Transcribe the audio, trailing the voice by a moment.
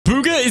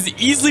Bugha is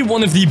easily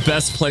one of the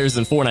best players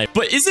in Fortnite,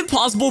 but is it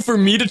possible for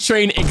me to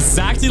train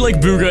exactly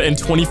like Bugha in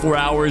 24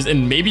 hours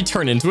and maybe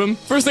turn into him?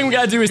 First thing we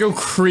gotta do is go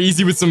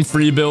crazy with some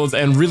free builds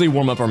and really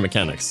warm up our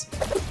mechanics.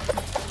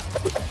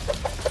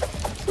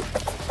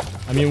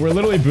 I mean, we're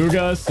literally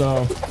Bugha,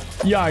 so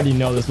you already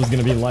know this was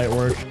gonna be light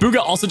work. Bugha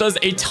also does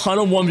a ton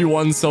of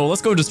 1v1, so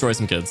let's go destroy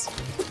some kids.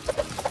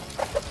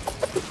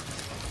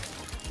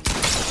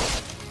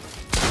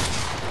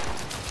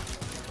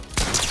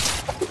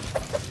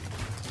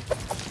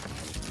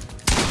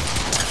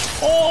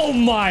 Oh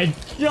my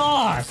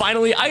god!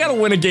 Finally, I gotta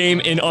win a game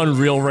in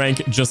Unreal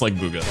rank just like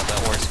Bugha.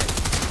 That works.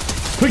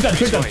 Quick that,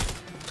 quick that.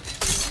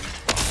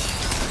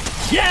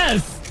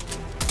 Yes!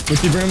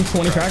 Whiskey Brim,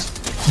 20 cracks.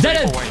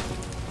 Dead!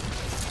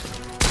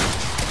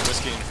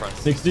 Whiskey in front.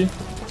 60.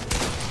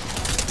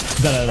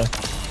 Dead. I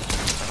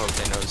hope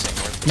they know the same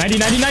word. 90,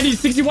 90, 90,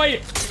 60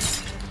 white.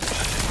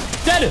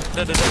 Dead!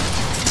 Dead.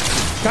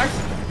 Cracked.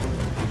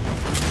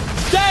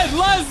 Dead!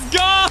 Let's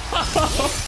go!